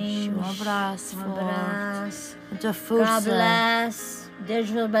 Beijinhos. Beijinhos. Abraço. Um abraço. Muita God força. bless. Deus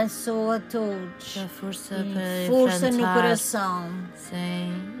vos abençoe a todos. Muita força E para força no enfrentar. coração.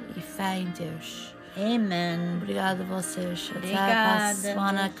 Sim. E fé em Deus. Amen. Obrigada a vocês. Até Obrigada, a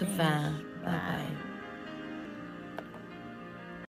semana que beijinhos. vem. Bye bye.